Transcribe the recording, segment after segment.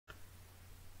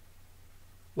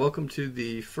Welcome to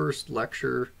the first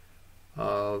lecture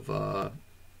of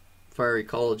Fire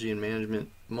Ecology and Management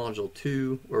Module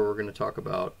 2, where we're going to talk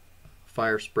about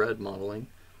fire spread modeling.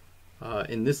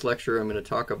 In this lecture, I'm going to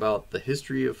talk about the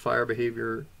history of fire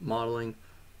behavior modeling,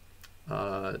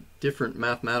 different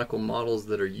mathematical models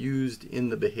that are used in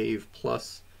the Behave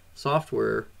Plus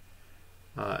software,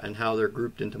 and how they're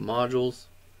grouped into modules.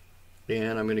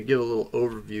 And I'm going to give a little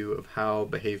overview of how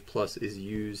Behave Plus is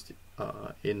used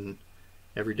in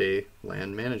everyday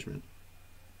land management.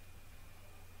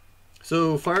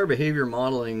 So fire behavior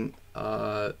modeling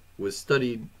was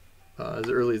studied as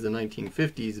early as the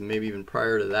 1950s and maybe even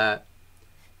prior to that,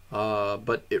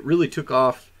 but it really took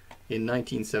off in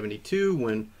 1972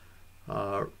 when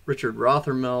Richard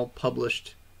Rothermel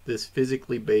published this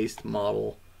physically based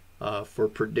model for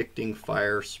predicting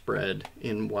fire spread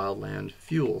in wildland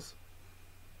fuels.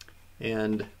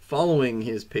 And following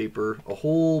his paper, a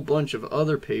whole bunch of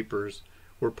other papers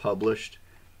were published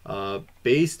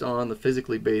based on the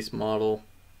physically based model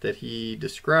that he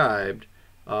described,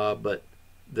 but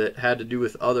that had to do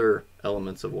with other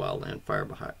elements of wildland fire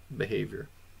behavior.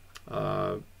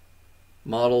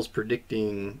 Models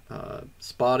predicting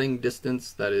spotting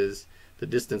distance, that is, the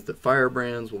distance that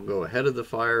firebrands will go ahead of the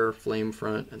fire flame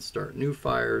front and start new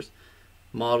fires.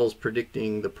 Models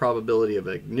predicting the probability of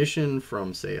ignition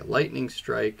from, say, a lightning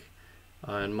strike,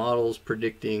 and models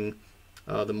predicting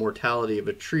the mortality of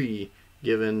a tree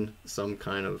given some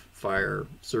kind of fire,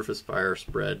 surface fire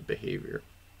spread behavior.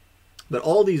 But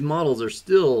all these models are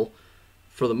still,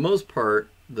 for the most part,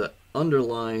 the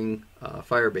underlying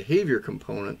fire behavior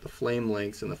component, the flame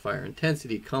lengths and the fire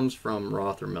intensity, comes from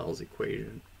Rothermel's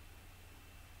equation.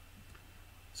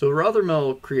 So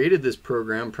Rothermel created this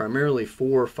program primarily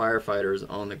for firefighters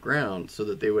on the ground so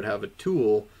that they would have a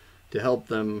tool to help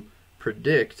them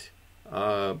predict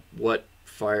what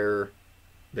fire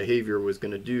behavior was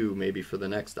going to do maybe for the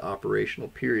next operational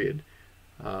period.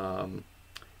 And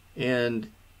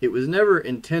it was never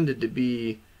intended to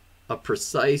be a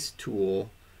precise tool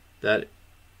that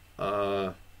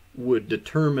would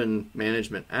determine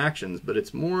management actions, but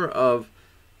it's more of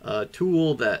a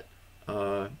tool that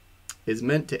is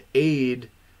meant to aid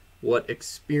what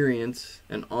experience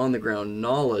and on-the-ground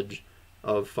knowledge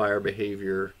of fire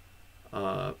behavior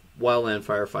wildland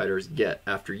firefighters get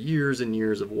after years and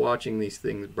years of watching these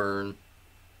things burn.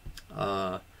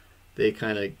 They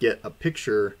kind of get a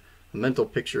picture, a mental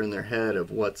picture in their head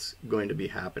of what's going to be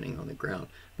happening on the ground.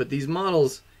 But these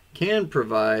models can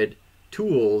provide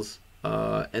tools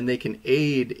and they can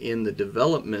aid in the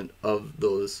development of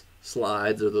those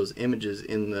slides or those images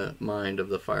in the mind of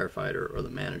the firefighter or the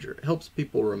manager. It helps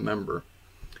people remember.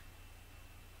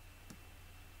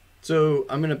 So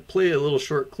I'm going to play a little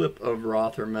short clip of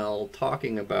Rothermel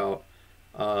talking about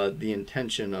the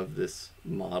intention of this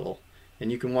model.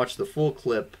 And you can watch the full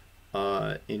clip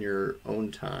in your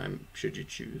own time, should you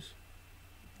choose.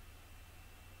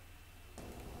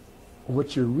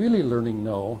 What you're really learning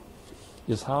now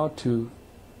is how to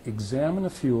examine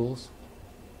the fuels,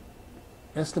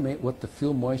 estimate what the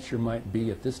fuel moisture might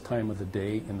be at this time of the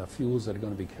day in the fuels that are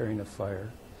going to be carrying a fire,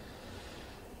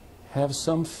 have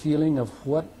some feeling of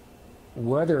what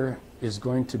weather is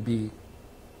going to be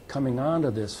coming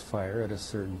onto this fire at a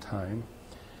certain time,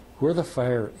 where the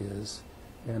fire is,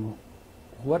 and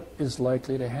what is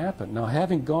likely to happen. Now,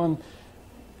 having gone,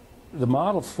 the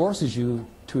model forces you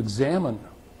to examine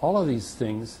all of these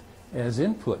things as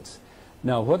inputs.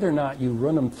 Now, whether or not you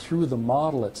run them through the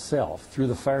model itself, through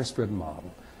the fire spread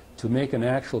model, to make an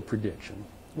actual prediction,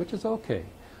 which is okay,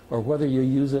 or whether you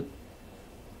use it,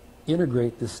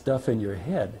 integrate this stuff in your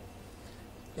head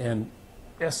and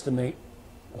estimate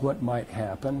what might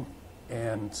happen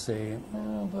and say,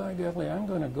 well, by golly, I'm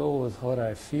going to go with what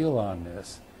I feel on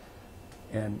this.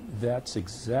 And that's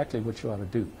exactly what you ought to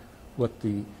do.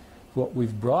 What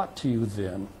we've brought to you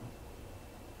then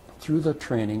through the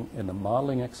training and the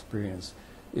modeling experience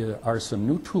are some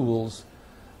new tools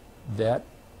that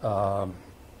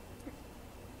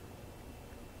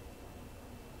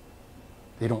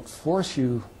they don't force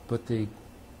you, but they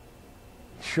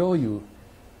show you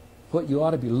what you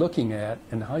ought to be looking at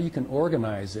and how you can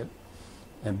organize it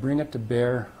and bring it to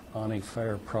bear on a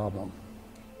fire problem.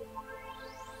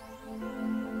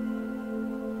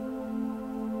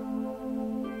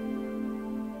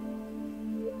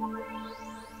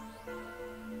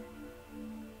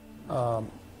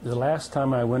 The last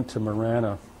time I went to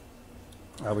Marana,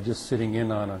 I was just sitting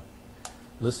in on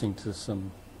listening to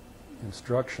some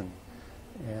instruction,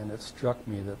 and it struck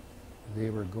me that they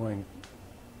were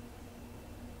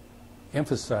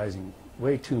emphasizing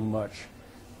way too much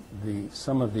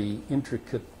some of the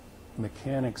intricate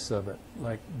mechanics of it,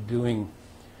 like doing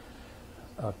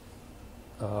a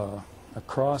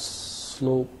cross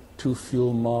slope two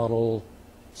fuel model,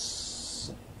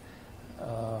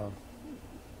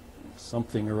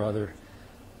 something or other,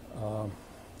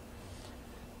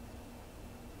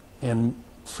 and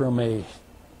from a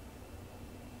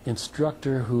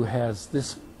instructor who has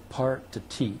this part to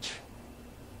teach.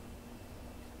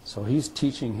 So he's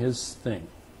teaching his thing.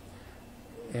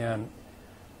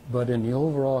 But in the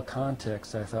overall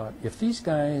context, I thought, if these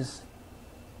guys,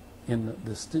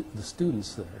 the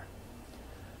students there,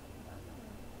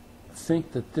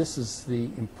 think that this is the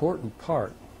important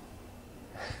part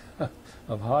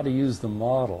of how to use the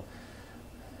model,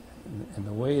 and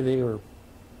the way they were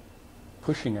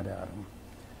pushing it at them,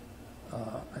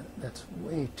 that's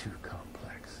way too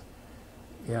complex.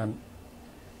 And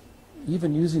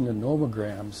even using the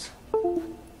nomograms,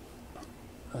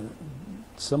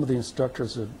 some of the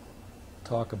instructors would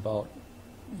talk about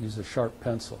use a sharp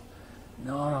pencil.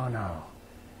 No.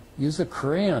 Use a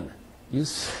crayon.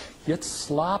 Get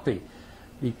sloppy,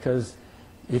 because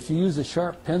if you use a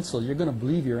sharp pencil, you're going to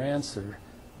believe your answer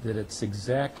that it's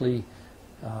exactly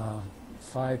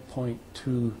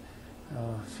 5.2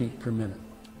 feet per minute.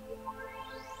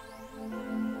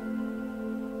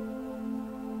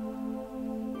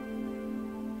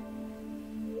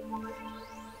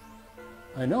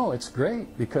 I know, it's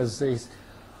great, because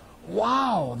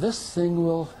wow, this thing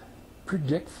will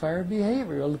predict fire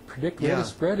behavior. It'll predict rate of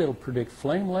spread. It'll predict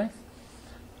flame length.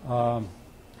 I'm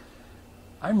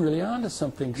really onto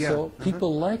something. Yeah. So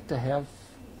people like to have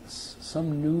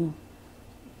some new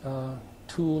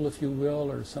tool, if you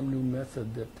will, or some new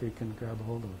method that they can grab a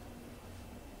hold of.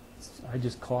 I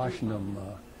just caution them,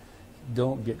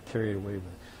 don't get carried away with it.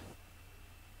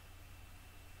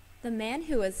 The man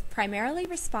who was primarily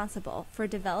responsible for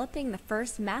developing the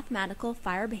first mathematical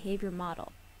fire behavior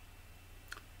model.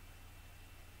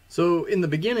 So in the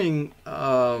beginning,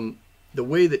 the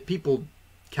way that people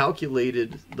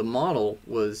calculated the model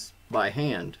was by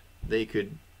hand. They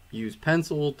could use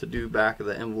pencil to do back of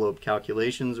the envelope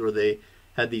calculations, or they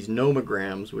had these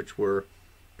nomograms, which were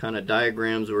kind of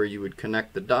diagrams where you would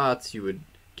connect the dots. You would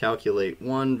calculate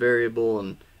one variable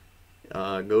and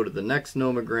go to the next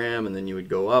nomogram, and then you would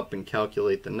go up and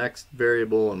calculate the next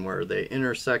variable, and where they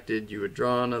intersected you would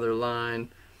draw another line.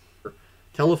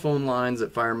 Telephone lines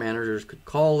that fire managers could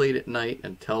call late at night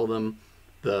and tell them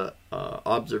the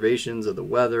observations of the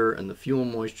weather and the fuel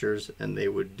moistures, and they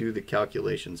would do the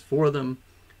calculations for them.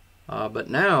 But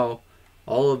now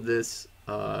all of this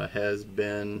has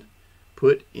been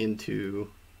put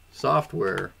into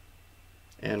software,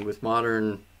 and with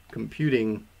modern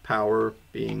computing power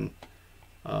being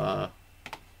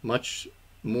much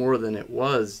more than it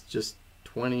was just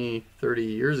 20, 30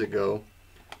 years ago,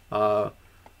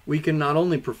 we can not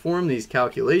only perform these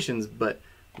calculations, but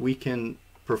we can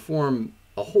perform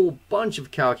a whole bunch of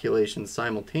calculations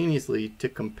simultaneously to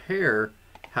compare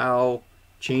how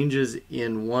changes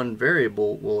in one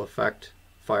variable will affect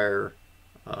fire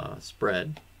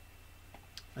spread.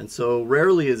 And so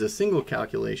rarely is a single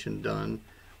calculation done.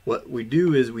 What we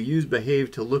do is we use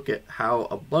Behave to look at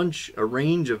how a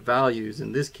range of values,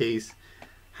 in this case,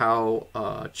 how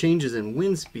changes in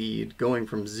wind speed going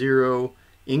from 0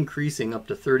 increasing up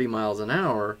to 30 miles an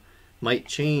hour might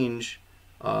change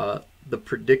the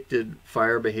predicted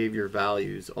fire behavior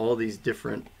values, all these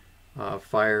different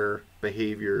fire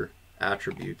behavior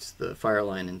attributes, the fire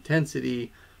line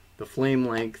intensity, the flame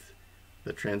length,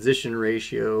 the transition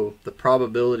ratio, the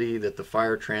probability that the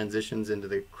fire transitions into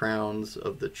the crowns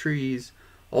of the trees.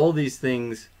 All these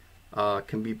things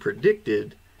can be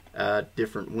predicted at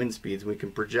different wind speeds. We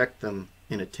can project them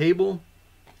in a table,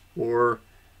 or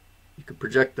you could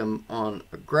project them on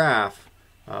a graph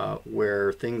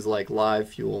where things like live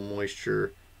fuel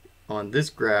moisture on this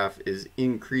graph is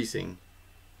increasing.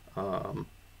 And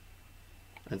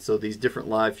so these different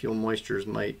live fuel moistures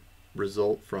might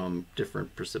result from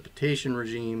different precipitation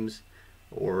regimes,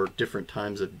 or different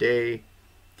times of day,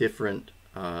 different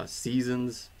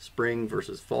seasons, spring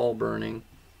versus fall burning.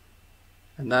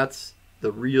 And that's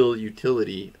the real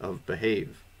utility of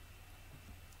Behave.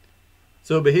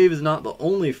 So Behave is not the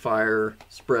only fire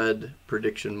spread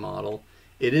prediction model.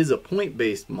 It is a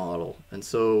point-based model, and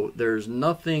so there's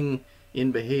nothing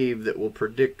in Behave that will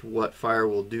predict what fire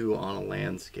will do on a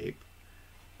landscape.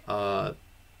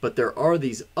 But there are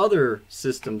these other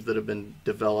systems that have been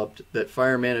developed that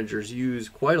fire managers use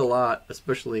quite a lot,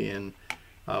 especially in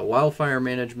wildfire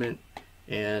management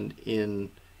and in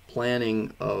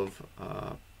planning of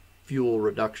fuel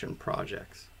reduction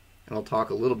projects. And I'll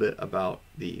talk a little bit about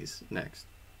these next.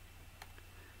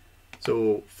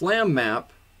 So FlamMap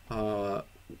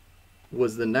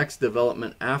was the next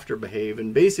development after Behave,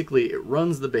 and basically it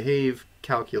runs the Behave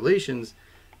calculations,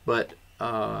 but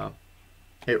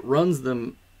it runs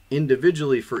them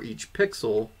individually for each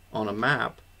pixel on a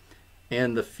map,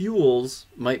 and the fuels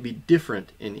might be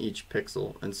different in each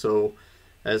pixel. And so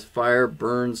as fire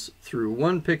burns through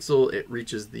one pixel, it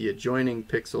reaches the adjoining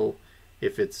pixel.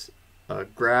 If it's a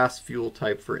grass fuel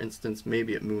type, for instance,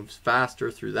 maybe it moves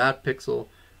faster through that pixel.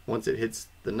 Once it hits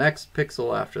the next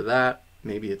pixel after that,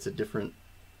 maybe it's a different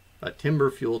timber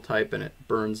fuel type and it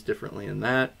burns differently in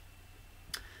that.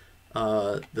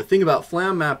 The thing about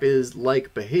FlamMap is,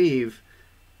 like Behave,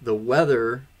 the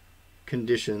weather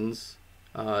conditions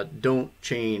don't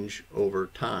change over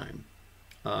time.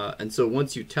 And so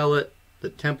once you tell it the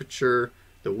temperature,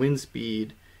 the wind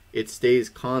speed, it stays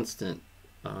constant,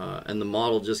 and the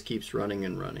model just keeps running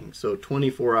and running. So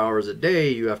 24 hours a day,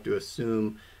 you have to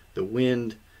assume the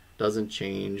wind doesn't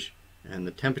change and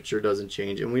the temperature doesn't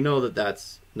change, and we know that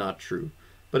that's not true.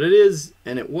 But it is,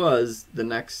 and it was, the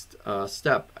next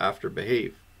step after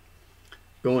Behave.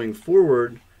 Going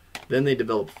forward, then they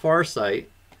developed Farsight,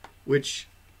 which,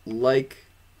 like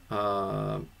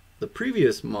the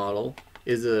previous model,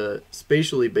 is a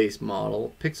spatially based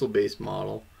model, pixel-based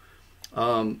model.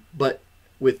 But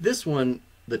with this one,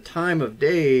 the time of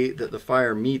day that the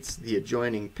fire meets the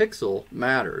adjoining pixel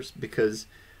matters, because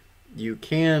you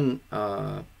can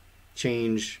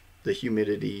change the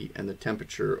humidity and the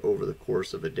temperature over the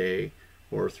course of a day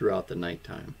or throughout the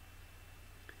nighttime.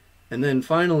 And then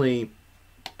finally,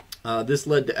 this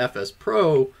led to FS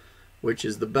Pro, which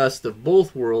is the best of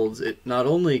both worlds. It not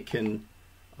only can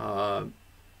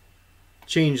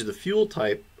change the fuel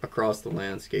type across the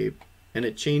landscape, and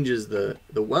it changes the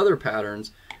weather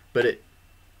patterns, but it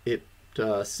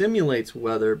simulates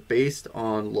weather based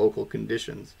on local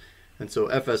conditions. And so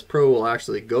FS Pro will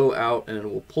actually go out and it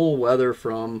will pull weather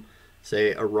from,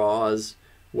 say, a RAWS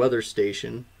weather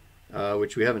station,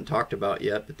 which we haven't talked about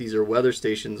yet, but these are weather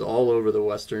stations all over the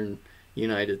western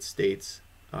United States,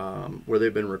 where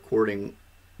they've been recording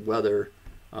weather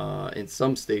in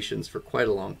some stations for quite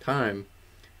a long time.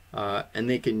 And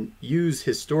they can use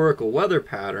historical weather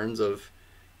patterns of,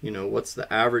 what's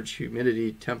the average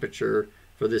humidity temperature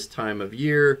for this time of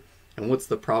year, and what's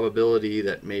the probability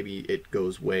that maybe it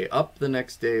goes way up the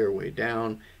next day or way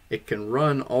down. It can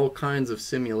run all kinds of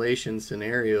simulation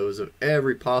scenarios of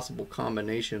every possible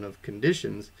combination of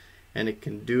conditions, and it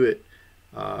can do it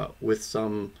with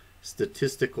some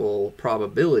statistical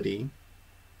probability,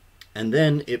 and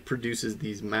then it produces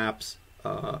these maps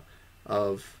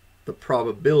of the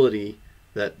probability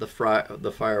that the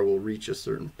fire will reach a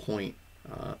certain point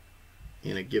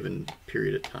in a given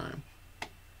period of time.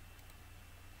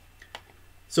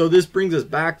 So this brings us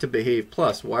back to Behave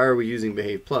Plus. Why are we using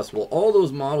Behave Plus? Well, all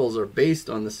those models are based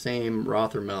on the same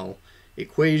Rothermel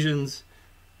equations,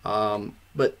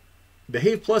 but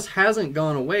Behave Plus hasn't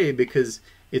gone away because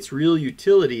its real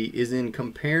utility is in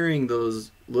comparing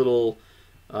those little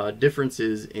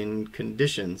differences in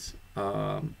conditions,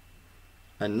 and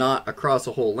not across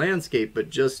a whole landscape, but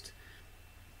just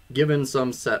given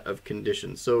some set of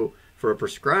conditions. So for a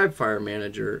prescribed fire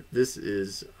manager, this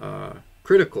is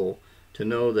critical to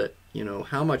know that,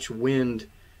 how much wind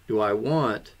do I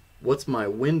want? What's my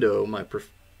window, my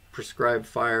prescribed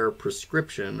fire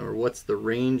prescription, or what's the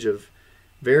range of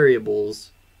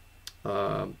variables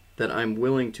that I'm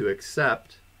willing to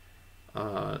accept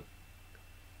to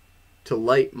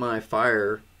light my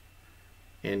fire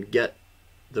and get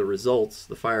the results,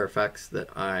 the fire effects that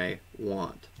I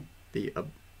want,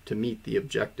 to meet the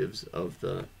objectives of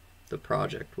the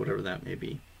project, whatever that may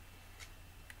be.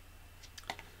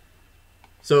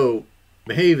 So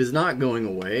Behave is not going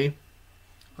away.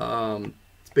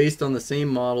 It's based on the same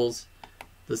models.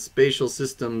 The spatial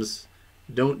systems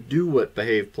don't do what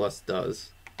Behave Plus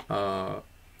does.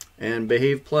 And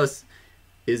Behave Plus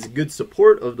is good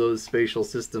support of those spatial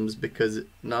systems, because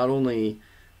not only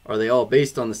are they all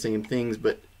based on the same things,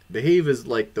 but Behave is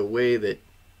like the way that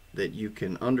you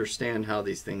can understand how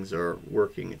these things are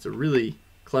working. It's a really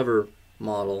clever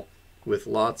model with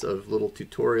lots of little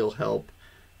tutorial help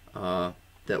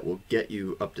that will get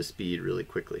you up to speed really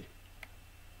quickly.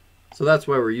 So that's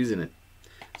why we're using it.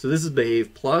 So this is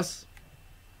Behave Plus.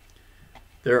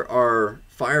 There are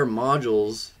fire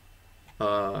modules,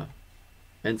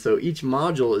 and so each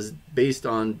module is based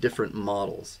on different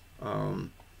models,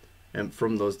 and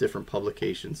from those different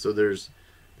publications. So there's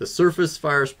the surface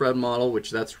fire spread model, which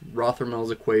that's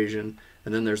Rothermel's equation,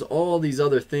 and then there's all these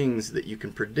other things that you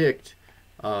can predict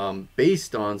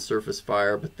based on surface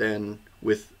fire, but then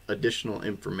with additional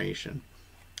information.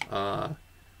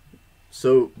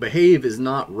 So Behave is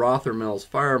not Rothermel's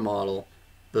fire model.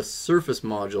 the surface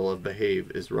module of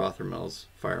Behave is Rothermel's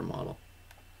fire model.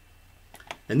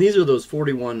 And these are those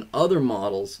 41 other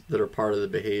models that are part of the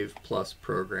Behave Plus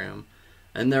program.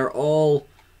 And they're all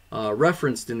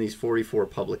referenced in these 44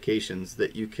 publications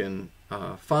that you can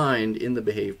find in the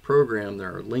Behave program.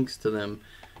 There are links to them.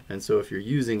 And so if you're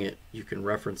using it, you can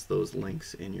reference those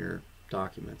links in your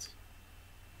documents.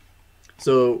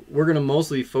 So we're going to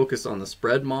mostly focus on the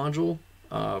spread module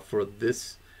for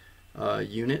this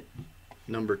unit,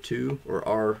 number 2, or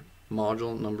our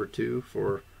module number 2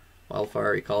 for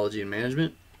wildfire ecology and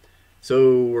management.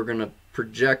 So we're going to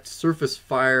project surface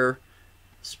fire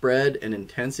spread and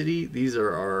intensity. These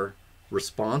are our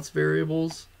response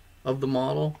variables of the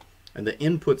model, and the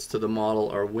inputs to the model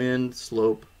are wind,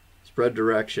 slope, spread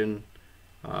direction,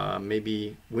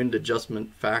 maybe wind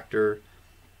adjustment factor,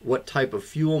 what type of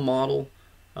fuel model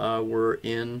we're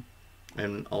in,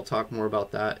 and I'll talk more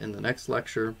about that in the next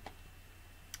lecture.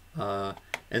 And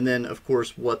then, of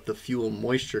course, what the fuel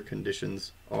moisture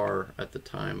conditions are at the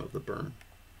time of the burn.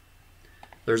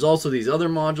 There's also these other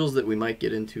modules that we might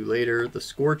get into later. The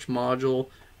scorch module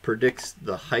predicts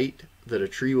the height that a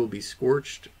tree will be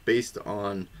scorched based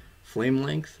on flame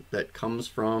length that comes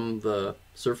from the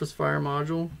surface fire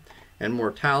module. And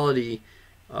mortality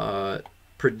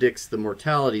predicts the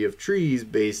mortality of trees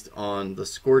based on the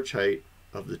scorch height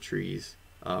of the trees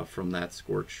from that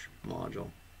scorch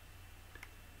module.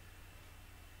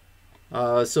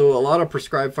 So a lot of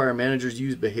prescribed fire managers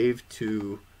use Behave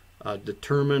to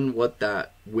determine what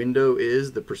that window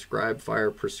is, the prescribed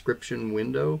fire prescription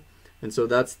window. And so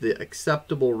that's the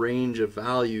acceptable range of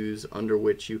values under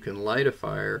which you can light a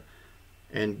fire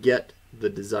and get the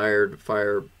desired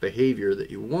fire behavior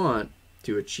that you want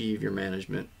to achieve your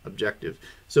management objective.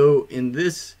 So in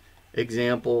this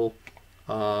example,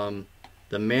 the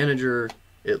manager,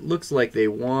 it looks like they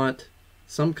want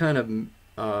some kind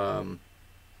of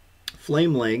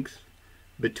flame length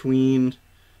between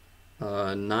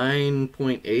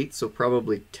 9.8, so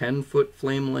probably 10-foot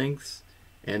flame lengths,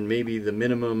 and maybe the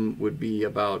minimum would be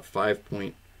about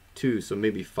 5.2, so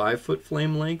maybe 5-foot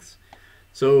flame lengths.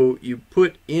 So you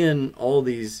put in all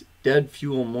these dead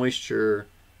fuel moisture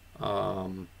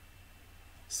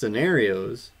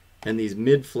scenarios and these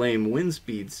mid-flame wind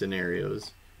speed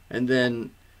scenarios, and then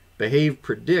Behave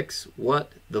predicts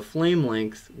what the flame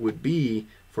length would be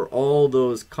for all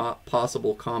those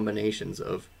possible combinations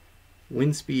of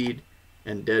wind speed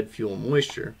and dead fuel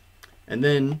moisture. And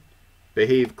then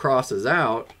Behave crosses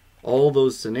out all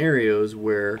those scenarios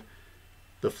where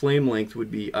the flame length would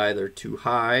be either too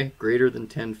high, greater than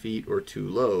 10 feet, or too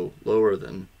low, lower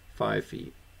than 5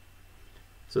 feet.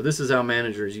 So this is how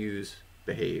managers use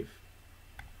Behave.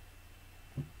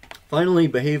 Finally,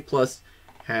 Behave Plus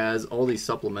has all these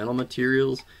supplemental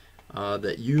materials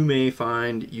that you may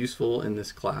find useful in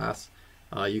this class.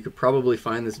 You could probably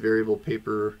find this variable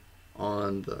paper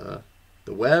on the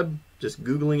web, just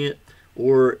Googling it,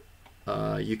 or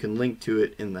you can link to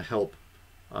it in the Help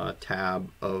tab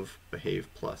of Behave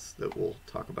Plus that we'll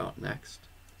talk about next.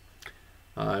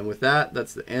 And with that,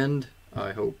 that's the end.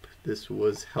 I hope this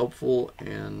was helpful,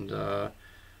 and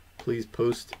please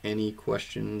post any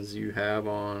questions you have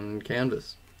on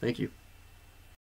Canvas. Thank you.